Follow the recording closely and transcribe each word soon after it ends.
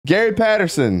Gary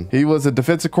Patterson, he was a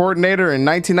defensive coordinator in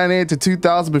 1998 to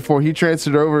 2000 before he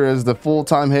transferred over as the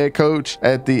full-time head coach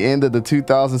at the end of the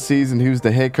 2000 season. He was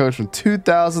the head coach from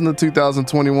 2000 to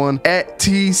 2021 at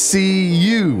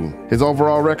TCU. His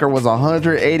overall record was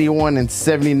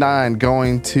 181-79,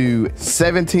 going to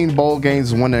 17 bowl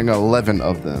games, winning 11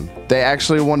 of them. They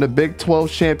actually won the Big 12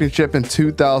 championship in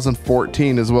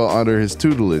 2014 as well under his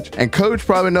tutelage. And Coach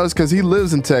probably knows because he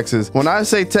lives in Texas. When I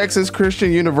say Texas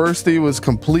Christian University was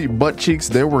complete butt cheeks,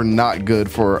 they were not good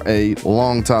for a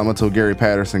long time until Gary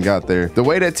Patterson got there. The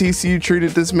way that TCU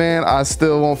treated this man, I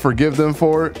still won't forgive them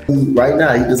for it. Right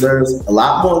now, he deserves a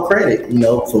lot more credit,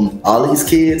 from all these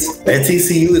kids. At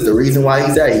TCU is the reason why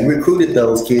he's there. He recruited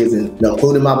those kids, and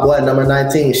including my boy number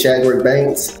 19, Shagrick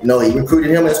Banks. He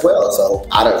recruited him as well. So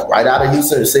right out of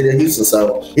Houston, the city of Houston.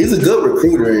 So he's a good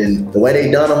recruiter, and the way they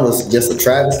done him was just a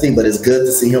travesty. But it's good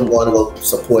to see him going to go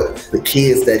support the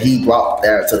kids that he brought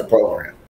there to the program.